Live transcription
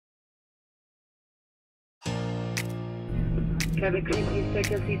Cabin crew, please take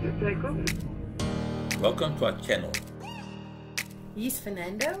your seats in circle. Welcome to our channel. He's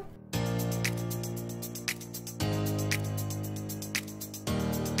Fernando.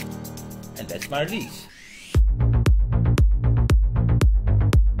 And that's Marlies.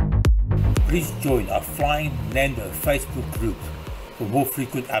 Please join our Flying Nando Facebook group for more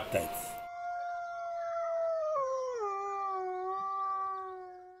frequent updates.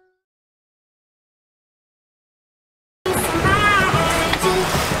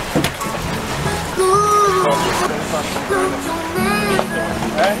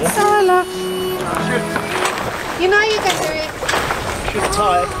 Sala. You know you can do it. Should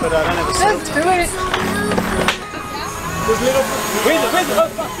tie it, but I don't have a sail. Let's do it. There's little... Where's the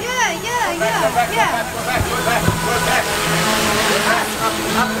Yeah.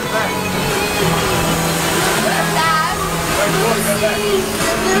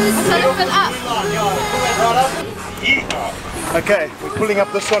 Okay, we're pulling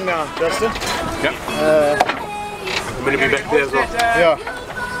up this one now, Justin. Yep. I'm going to be back there as well. Yeah.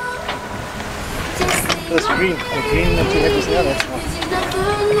 This green, the green that you have is now, that's nice.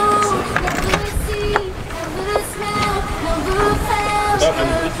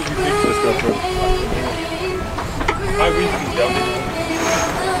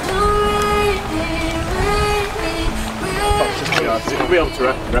 We'll be able to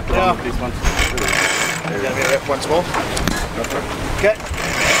wrap it on with these ones. Yeah, I'm going to wrap once more. Okay.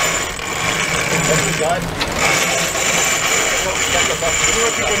 That's the guide. See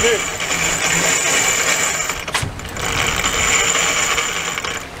what you can do.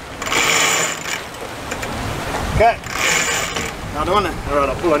 Okay. Now the one. Alright,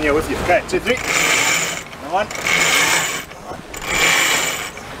 I'll pull on here with you. Okay, 2, 3. Now one.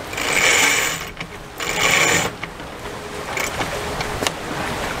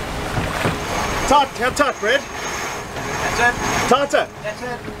 How tight, Brad? That's it. Tighter? That's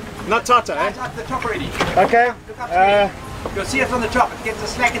it. Not tighter, It's eh? up the top already. Okay. Look up to me. You'll see it on the top. It gets the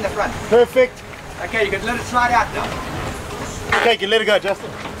slack in the front. Perfect. Okay, you can let it slide out now. Okay, you can let it go,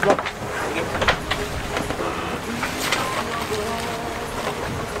 Justin. Look.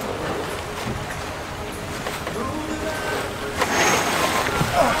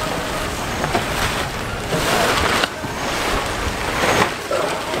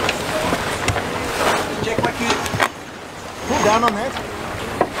 Check what you... Pull down on that.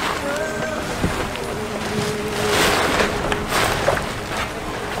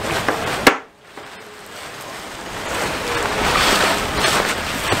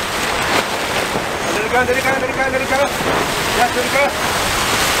 Let it go. Just let it go.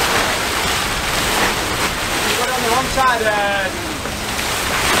 You got it on the wrong side.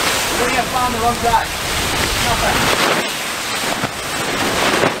 You only have fly on the wrong side. Not bad.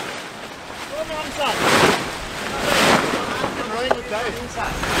 On the wrong side. I'm rolling with Dave.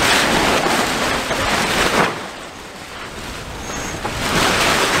 Inside.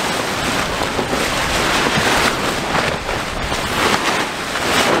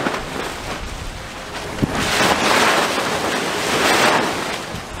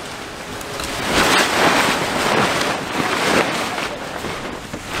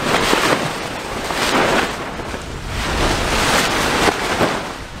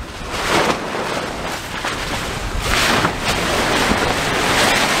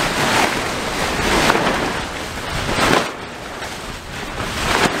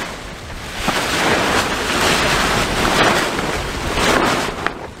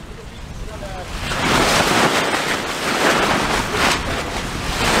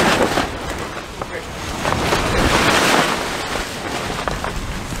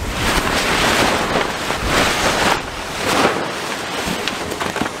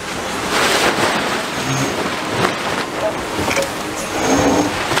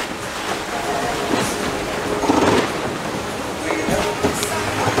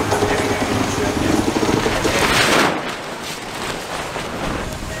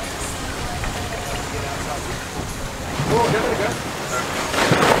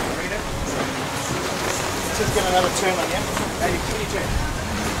 Just get another turn on you. Hey, you can turn.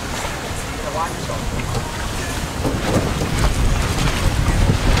 Get a wind yourself.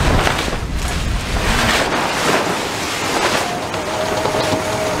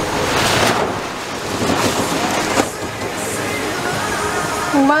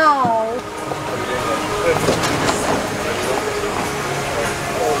 Wow.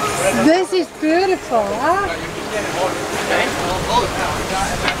 This is beautiful, huh?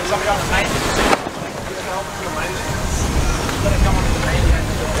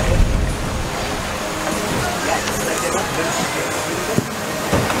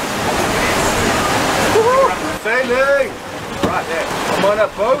 Sailing! Right. Come on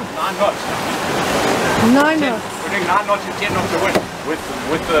up, Bo. 9 knots. 9 knots. We're doing 9 knots and 10 knots of wind. With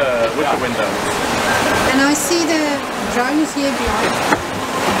the window. And I see the drone is here behind.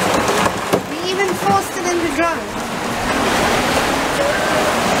 We're even faster than the drone.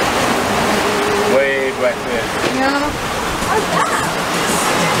 Way back there. Yeah.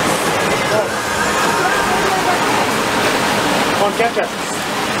 Can't catch us.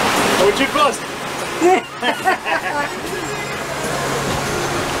 Are we too close?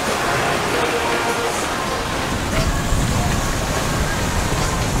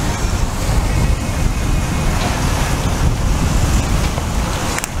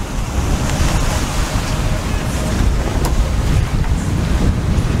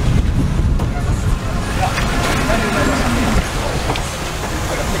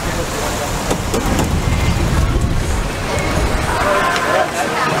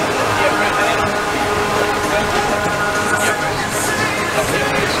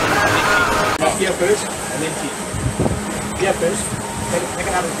 Here first, and then teeth. Here first, take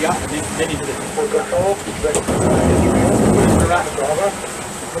it out of the and then into the teeth. Put it around the driver,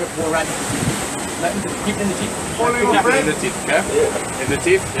 put it more around the teeth. Keep it in the teeth. In the teeth, okay? Yeah. In the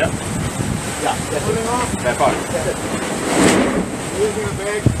teeth, yeah. Yeah, that's it. That part. That's it. Using a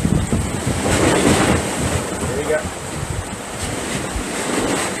bag. There we go.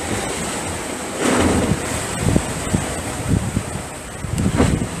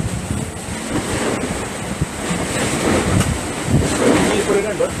 Put it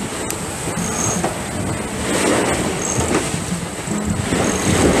in, bud.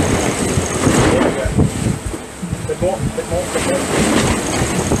 There we go. Bit more, bit more, bit more.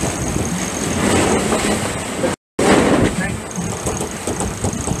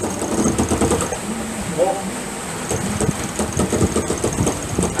 More.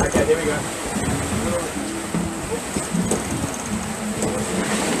 Okay, there we go.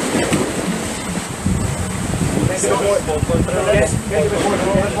 Make it a bit more. Yes, make it a bit more.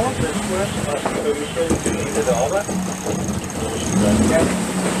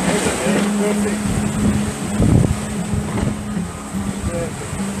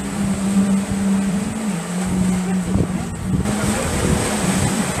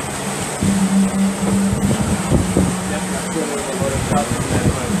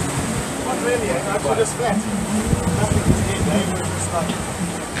 Not really, actually just flat. Nothing to get there, we're just like,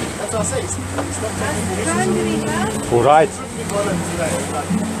 that's what I say, it's not taking The drone doing well. All right.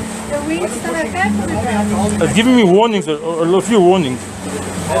 The wings still okay for the drone. It's giving me warnings, a few warnings.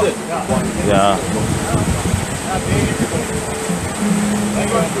 Yeah.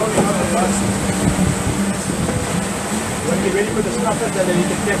 When you're ready for the snuffer, then you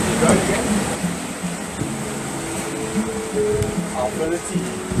can test the drone again. our ability to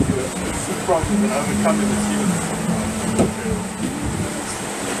see problems and overcome them is human.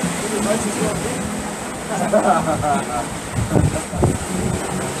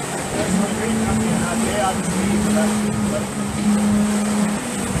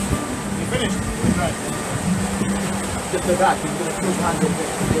 You finished? Right. Just the back, you're going to push hand in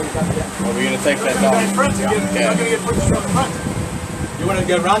Well, we're going to take that You're down. in front again. You're not going to get pushed from the front. You want to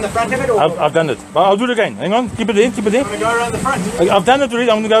go around the front of it or? I've done it. But I'll do it again. Hang on. Keep it there. Keep it there. You want to go around the front? I've done it already.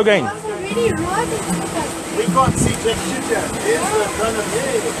 I'm going to go again. I'm already right into the front. We can't see Jack shit here. There's the gun up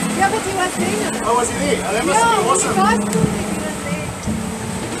there. Yeah, but he was doing it. Oh, was he there? Oh, that must have been awesome. Yeah, he was doing it.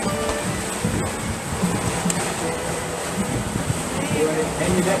 He was there.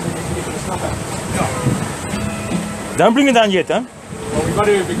 Hand you that and then you get to the snuffer. Don't bring it down yet, huh? Well, we've got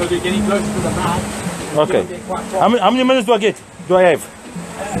to because we're getting closer to the mouth. Okay. How many minutes do I get? Do I have?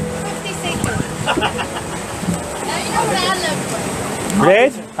 50 seconds. Now you know where I live.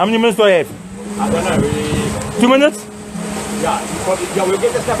 Brad, how many minutes do I have? I don't know. 2 minutes? Yeah, we'll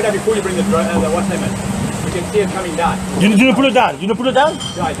get the snuffer down before you bring the drone. What's name it? You can see it coming down. You need to pull it down. You need to pull it down?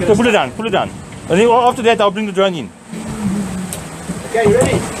 Yeah, I So pull it down. Pull it down. And then after that, I'll bring the drone in. Okay, you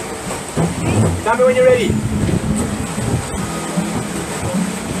ready? Tell me when you're ready.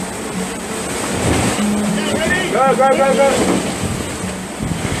 Go, go, go, go.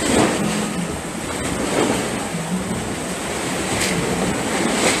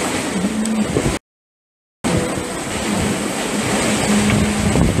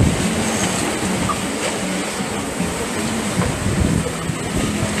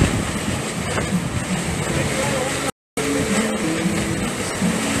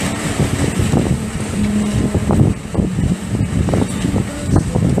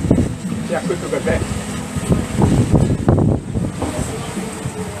 See how quick we got back.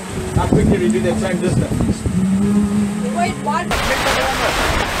 How quickly we do that same distance. Wait, what?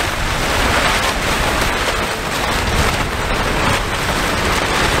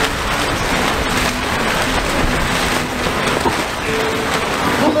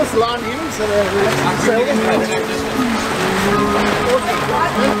 Not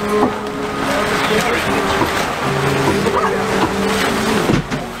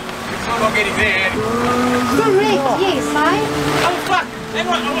getting there. Correct, yes, Oh fuck! Hang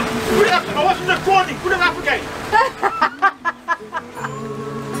on, put it up. I wasn't recording. Put it up again.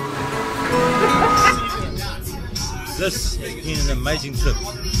 This has been an amazing trip.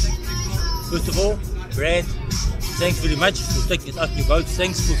 First of all, Brad, thanks very much for taking us out your boat.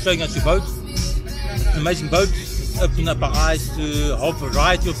 Thanks for showing us your boat. It's an amazing boat. It's opened up our eyes to a whole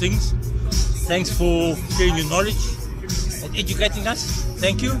variety of things. Thanks for sharing your knowledge and educating us.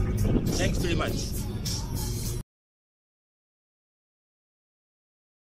 Thank you. Thanks very much.